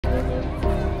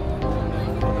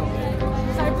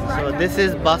So this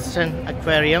is Boston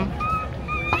Aquarium.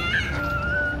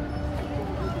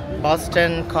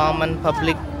 Boston Common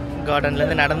Public Garden la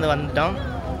நடந்து வந்துட்டோம்.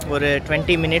 ஒரு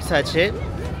 20 minutes ஆச்சு.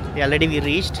 Already we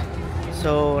reached.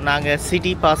 So நாங்க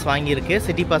சிட்டி பாஸ் வாங்கியிருக்கு.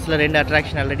 சிட்டி பாஸ்ல ரெண்டு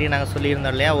அட்ராக்ஷன் ஆல்ரெடி நாங்க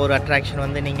சொல்லியிருந்தோம் இல்லையா. ஒரு அட்ராக்ஷன்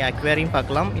வந்து நீங்க அக்வேரியம்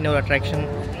பார்க்கலாம். இன்னொரு அட்ராக்ஷன்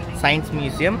சயின்ஸ்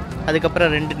மியூசியம்.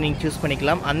 அதுக்கப்புறம் ரெண்டு நீங்கள் சூஸ்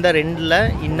பண்ணிக்கலாம். அந்த ரெண்டில்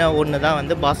இன்னும் ஒன்று தான்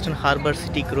வந்து பாஸ்டன் ஹார்பர்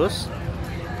சிட்டி க்ரூஸ்.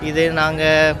 இது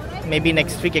நாங்கள் மேபி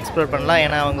நெக்ஸ்ட் வீக் எக்ஸ்ப்ளோர் பண்ணலாம்.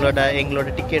 ஏன்னா எங்களோட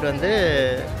டிக்கெட் வந்து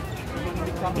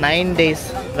 9 days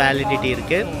வேலிடிட்டி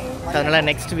இருக்குது. அதனால்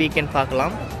நெக்ஸ்ட் வீக்கெண்ட்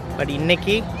பார்க்கலாம். பட்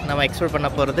இன்றைக்கி நம்ம எக்ஸ்ப்ளோர் பண்ண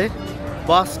போகிறது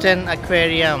பாஸ்டன்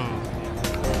அக்வேரியம்.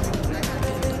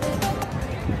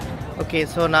 ஓகே,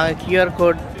 ஸோ நாங்கள் QR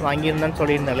கோட் வாங்கியிருந்தோன்னு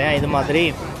சொல்லியிருந்தோம் இல்லையா, இது மாதிரி.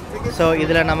 ஸோ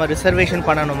இதில் நம்ம ரிசர்வேஷன்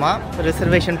பண்ணணுமா?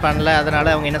 ரிசர்வேஷன் பண்ணல.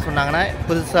 அதனால் அவங்க என்ன சொன்னாங்கன்னா,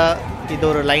 புதுசாக இது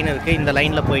ஒரு லைன் இருக்குது, இந்த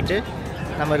லைனில் போயிட்டு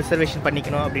நம்ம ரிசர்வேஷன்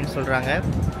பண்ணிக்கணும் அப்படின்னு சொல்கிறாங்க.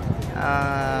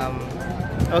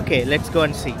 Okay, let's go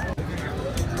and see.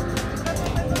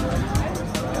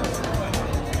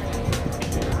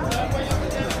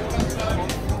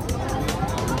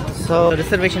 So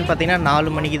reservation பார்த்திங்கன்னா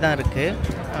 4 மணிக்கு தான் இருக்குது.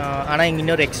 ஆனால் இங்கே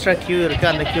இன்னொரு எக்ஸ்ட்ரா க்யூ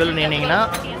இருக்குது. அந்த க்யூவில் நின்னீங்கன்னா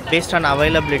பேஸ்ட் ஆன்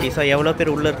அவைலபிலிட்டி, ஸோ எவ்வளோ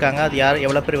பேர் உள்ளே இருக்காங்க, அது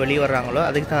எவ்வளோ பேர் வெளியே வர்றாங்களோ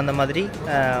அதுக்கு தகுந்த மாதிரி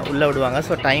உள்ளே விடுவாங்க.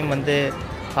 ஸோ டைம் வந்து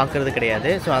பார்க்குறது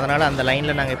கிடையாது. ஸோ அதனால் அந்த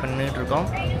லைனில் நாங்கள் இப்போ நின்றுட்டுருக்கோம்.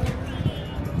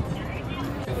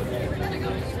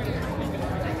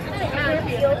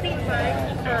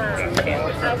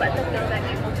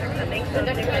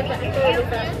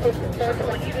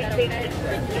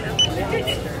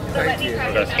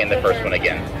 I'm going to scan the first one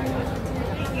again.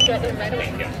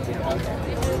 Thank you.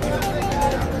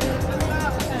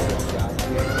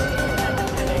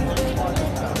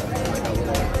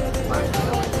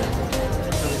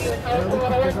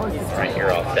 Alright,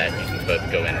 you're all set. You can both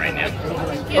go in right now.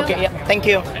 Okay, yeah, thank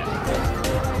you.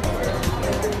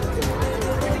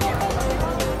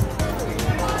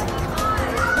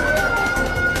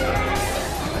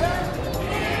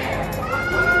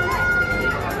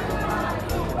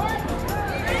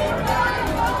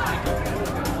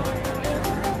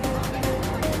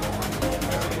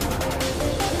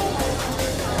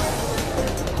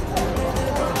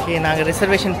 நாங்கள்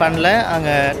ரிசர்வேஷன் பண்ணல.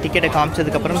 அங்கே டிக்கெட்டை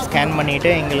காமிச்சதுக்கப்புறம் ஸ்கேன் பண்ணிவிட்டு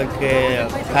எங்களுக்கு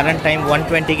கரண்ட் டைம்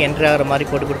 1:20க்கு என்ட்ரி ஆகிற மாதிரி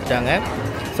போட்டு கொடுத்துட்டாங்க.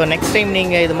 ஸோ நெக்ஸ்ட் டைம்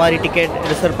நீங்கள் இது மாதிரி டிக்கெட்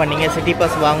ரிசர்வ் பண்ணிங்க, சிட்டி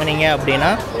பாஸ் வாங்கினீங்க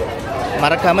அப்படின்னா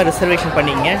மறக்காமல் ரிசர்வேஷன்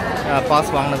பண்ணிங்க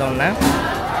பாஸ் வாங்கினது ஒன்று.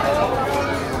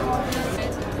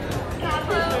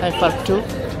 For 2.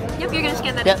 Yep, you're going to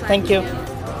scan that. Yeah, thank you.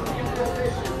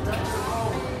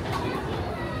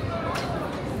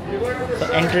 So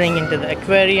entering into the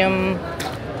aquarium.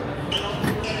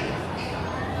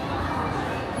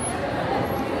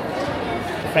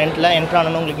 ஃப்ரண்ட்டில் என்ட்ரு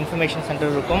ஆனோன்னு உங்களுக்கு இன்ஃபர்மேஷன்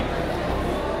சென்டர் இருக்கும்.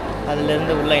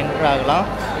 அதிலேருந்து உள்ளே என்ட்ரு ஆகலாம்.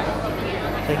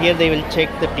 So here they will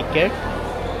check the ticket.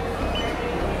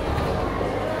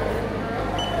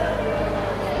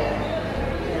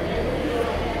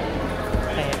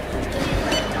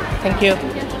 Thank you.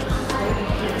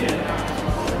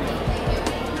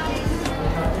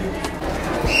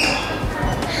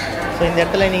 So இந்த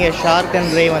இடத்துல நீங்கள் ஷார்க்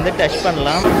அண்ட் ரே வந்து டச்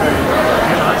பண்ணலாம்.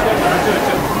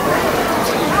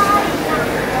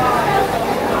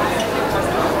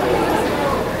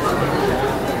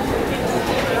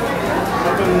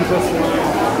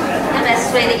 The best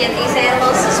way to get these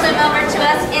animals to swim over to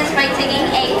us is by taking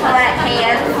a flat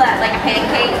hand, flat like a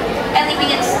pancake, and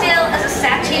leaving it still as a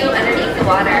statue underneath the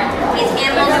water. These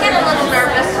animals get a little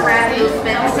nervous around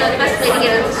movement, so the best way to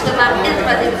get them to swim up is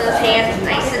by leaving those hands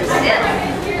nice and still.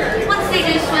 Once they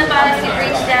do swim by, you can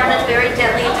reach down and very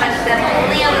gently touch them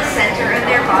only on the center of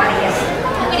their bodies.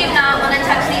 We do not want to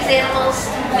touch these animals'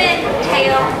 fin,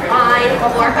 tail, eye,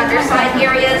 or underside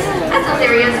areas, as those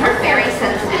areas are very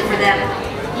sensitive for them.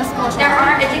 There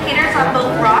are indicators on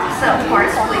both rocks, so of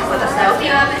course, please let us know if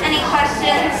you have any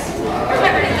questions.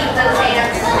 Remember to keep those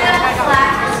hands still,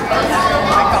 flat, close to the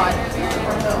wall.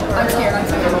 I'm scared.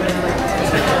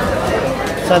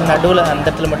 So அது நடுவில் அந்த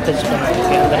இடத்துல மட்டும் touch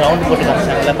பண்ணுவோம். அந்த round போட்டு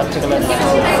காமிச்சாங்களா பச்சை colour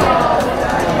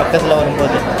பக்கத்தில்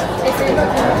வரும்போது.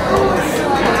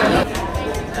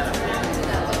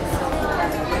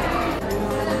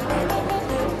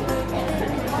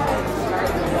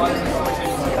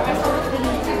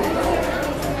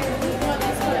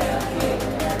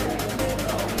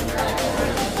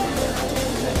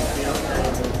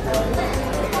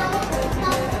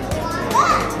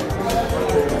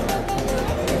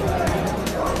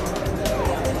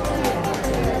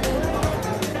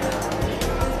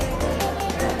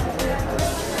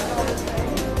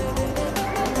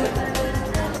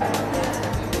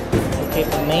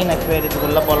 இப்போ மெயின்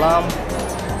அக்வேரியத்துக்குள்ளே போகலாம்.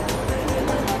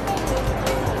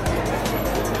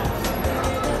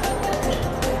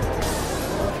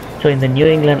 ஸோ இந்த நியூ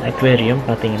இங்கிலாந்து அக்வேரியம்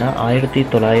பார்த்தீங்கன்னா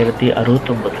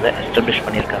 1969 எஸ்டாப்ளிஷ்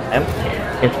பண்ணியிருக்காங்க.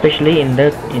 எஸ்பெஷலி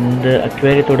இந்த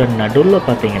அக்வேரியத்தோட நடுவில்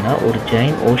பார்த்தீங்கன்னா ஒரு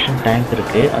ஜெயின் ஓஷன் டேங்க்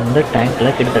இருக்குது. அந்த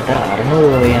டேங்க்கில் கிட்டத்தட்ட 600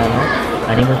 வகையான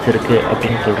அனிமல்ஸ் இருக்குது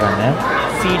அப்படின்னு சொல்கிறாங்க.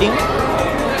 Feeding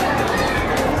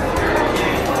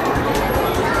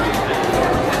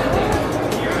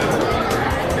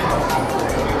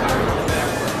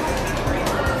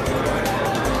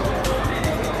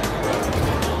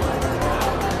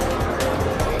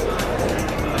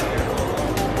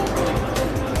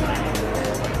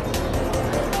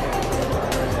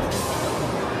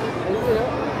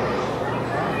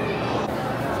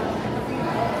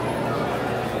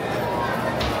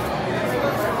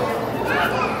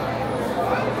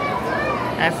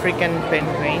African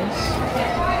penguins.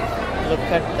 Look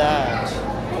at that.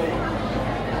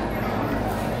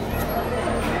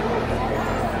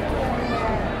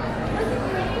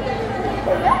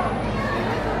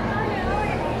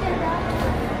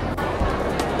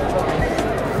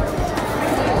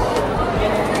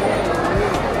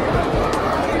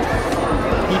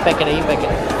 E-packet.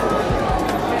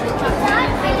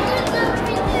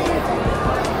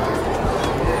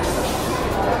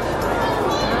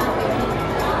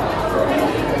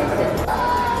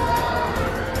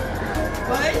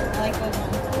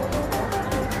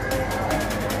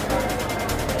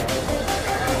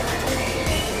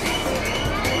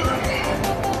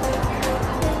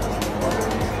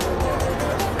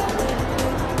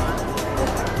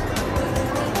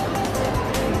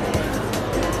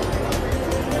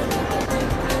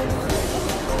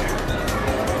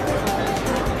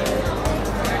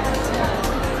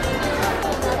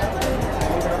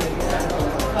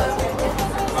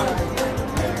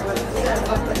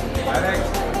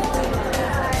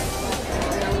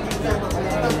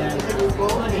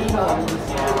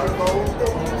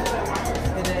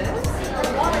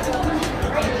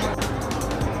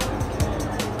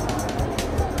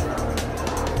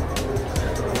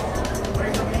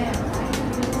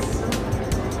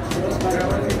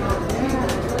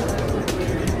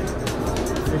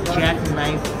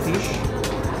 Jackknife fish.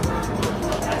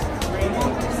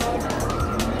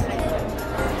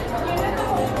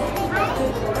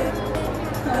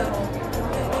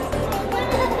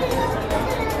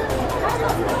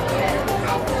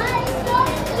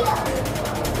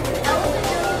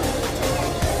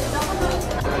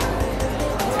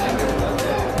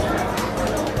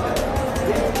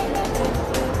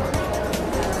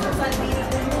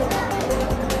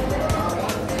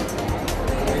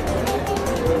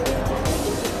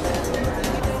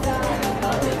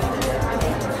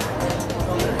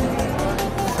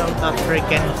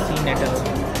 African sea nettle.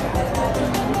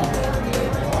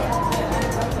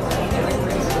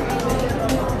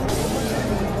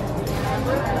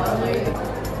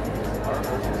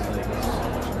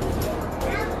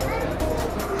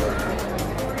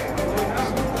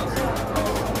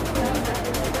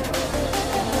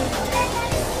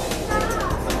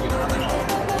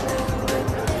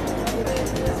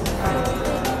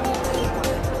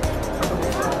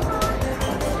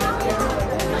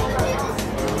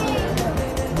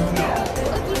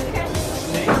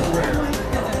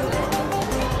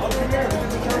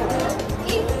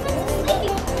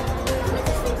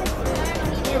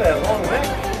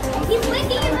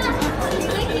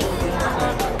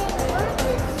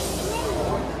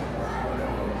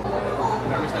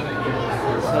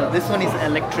 So this one is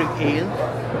electric eel.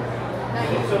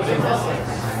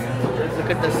 Look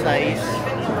at the size.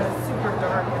 Super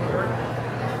dark.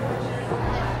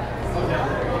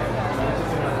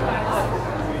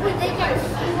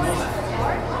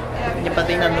 இங்கே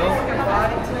பார்த்தீங்கன்னா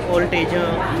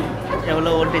வோல்டேஜும்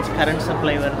எவ்வளோ வோல்டேஜ் கரண்ட்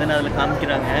சப்ளை வருதுன்னு அதில்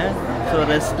காமிக்கிறாங்க. ஸோ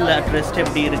ரெஸ்ட்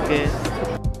எப்படி இருக்குது.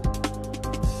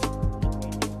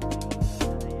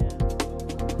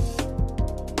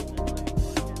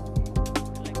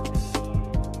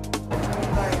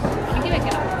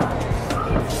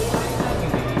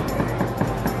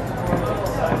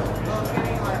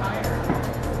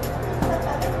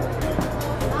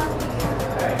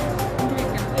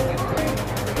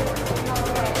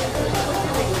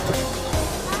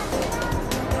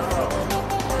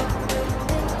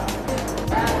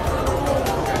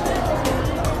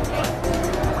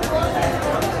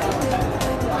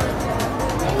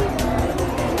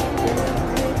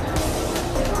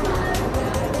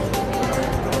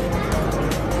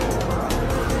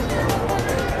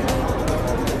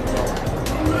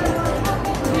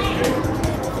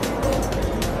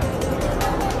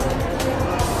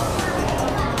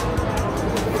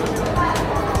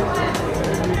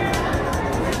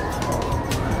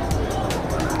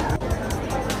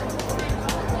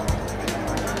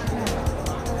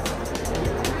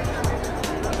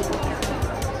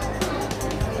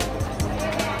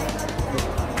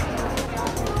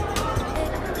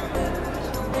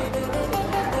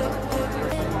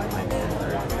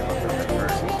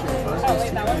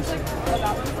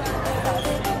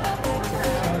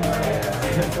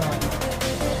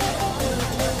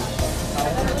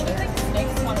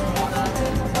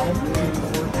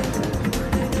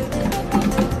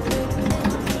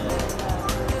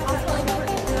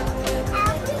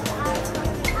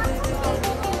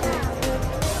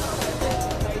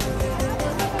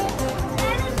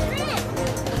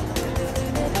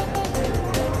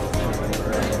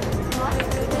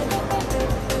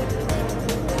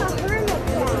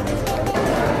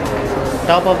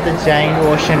 Top of the giant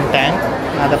ocean tank.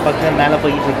 அதை பக்கம் மேலே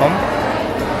போயிட்டு இருக்கோம்.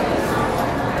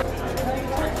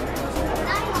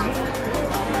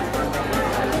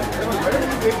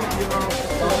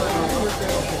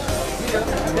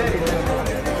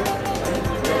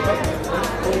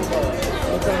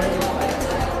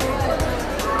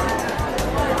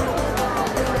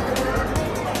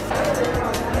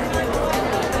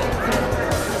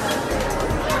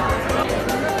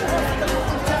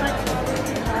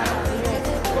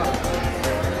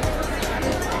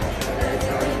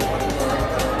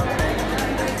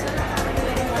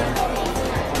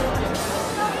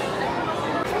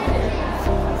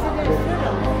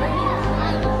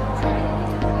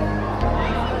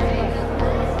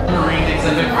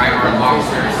 Are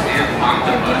lobsters and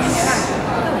octopus.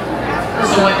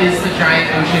 So what is the giant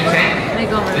ocean tank?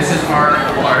 This is our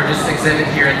largest exhibit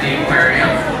here at the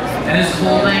aquarium and is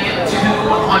holding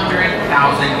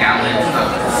 200,000 gallons of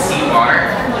seawater.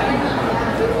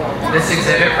 This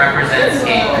exhibit represents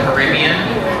a Caribbean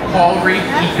coral reef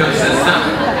ecosystem.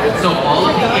 So all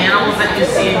of the animals that you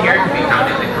see here can be found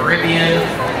in the Caribbean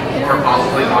or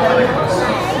possibly off of the coast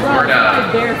of Florida.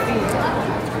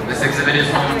 This exhibit is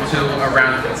home to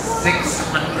around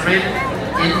 600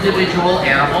 individual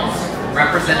animals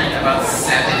representing about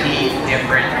 70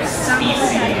 different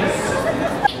species.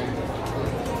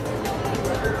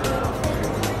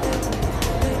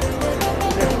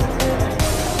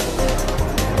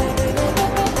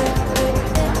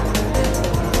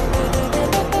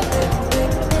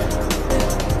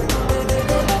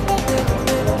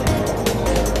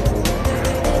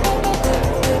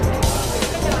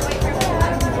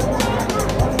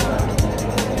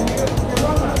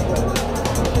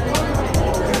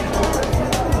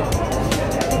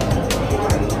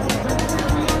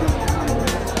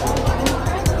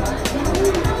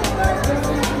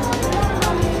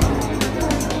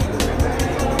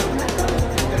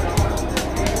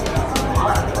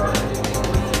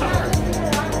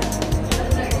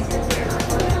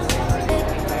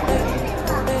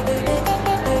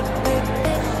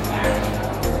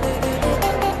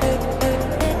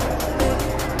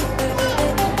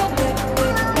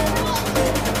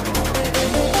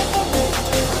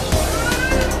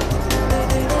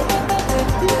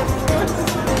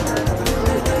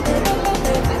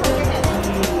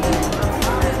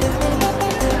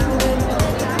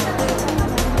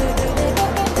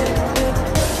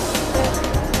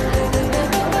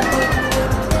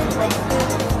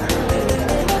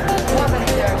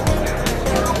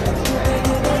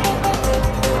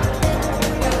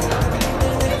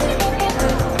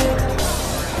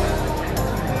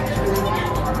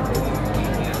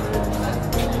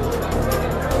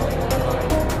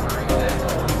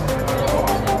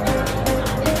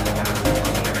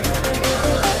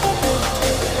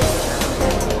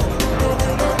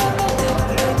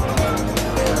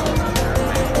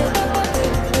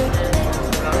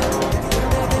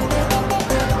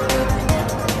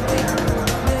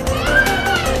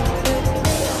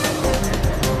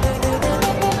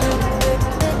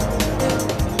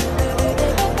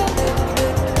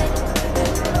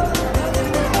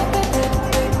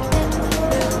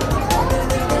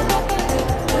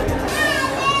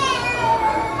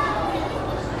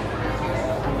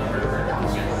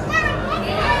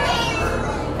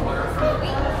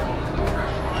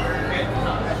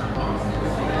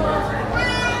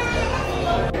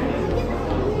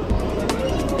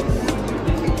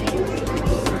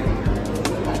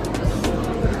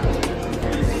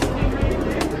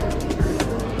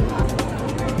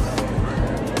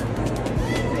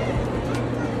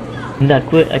 இந்த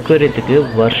அக்வேரியத்துக்கு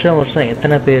வருஷம்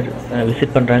எத்தனை பேர்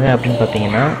visit பண்ணுறாங்க அப்படின்னு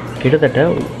பார்த்தீங்கன்னா கிட்டத்தட்ட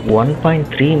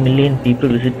 1.3 million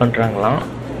people visit பண்ணுறாங்களாம்.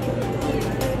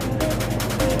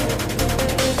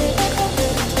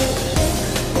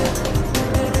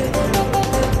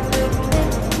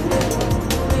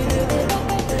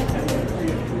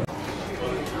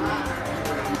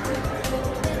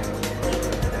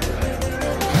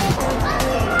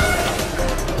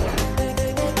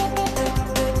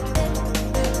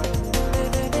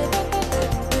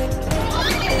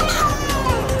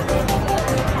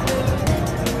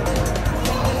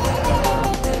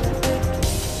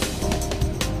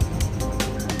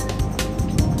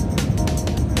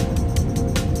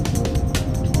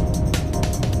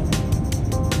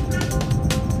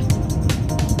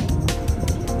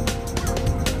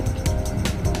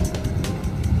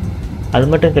 அது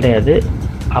மட்டும் கிடையாது,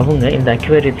 அவங்க இந்த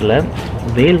அக்வேரியத்தில்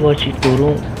வேல் வாட்சிங்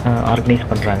டூரும் ஆர்கனைஸ்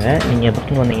பண்ணுறாங்க. நீங்கள்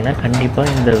பக்கம் வந்தீங்கன்னா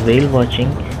கண்டிப்பாக இந்த வேல்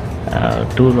வாட்சிங்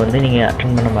டூர் வந்து நீங்கள்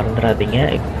அட்டெண்ட் பண்ண மறந்துடாதீங்க.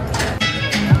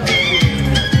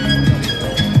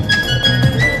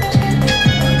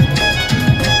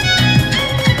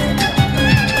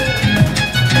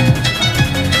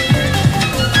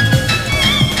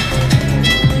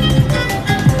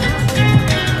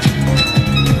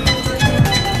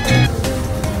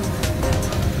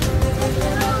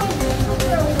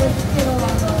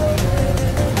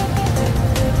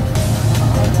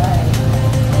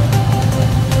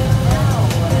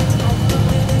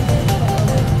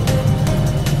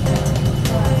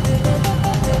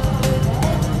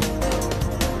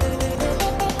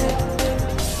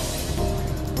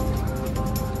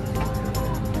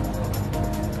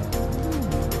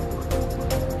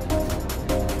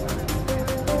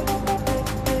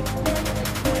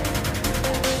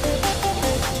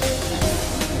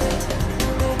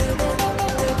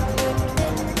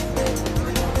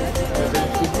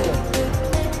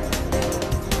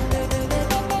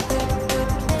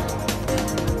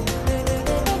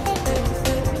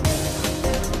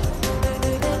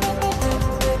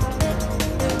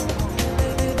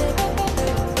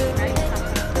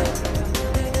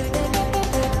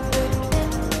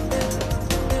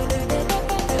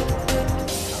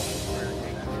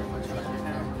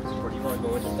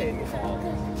 So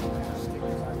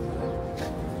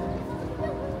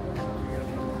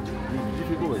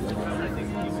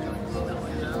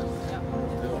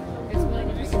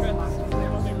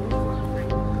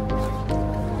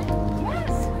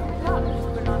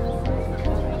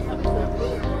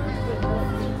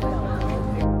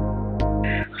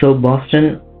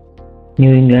Boston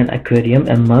New England Aquarium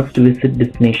a must visit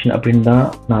destination அப்படின்னு தான்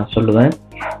நான் சொல்லுவேன்.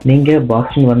 நீங்கள்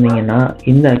பாஸ்டன் வந்தீங்கன்னா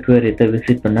இந்த அக்வேரியத்தை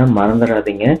விசிட் பண்ண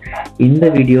மறந்துடாதீங்க. இந்த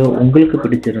வீடியோ உங்களுக்கு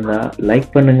பிடிச்சிருந்தா லைக்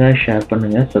பண்ணுங்கள், ஷேர்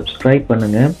பண்ணுங்கள், சப்ஸ்கிரைப்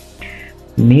பண்ணுங்கள்.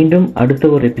 மீண்டும் அடுத்த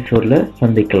ஒரு எபிசோடில்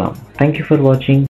சந்திக்கலாம். தேங்க்யூ ஃபார் வாட்சிங்.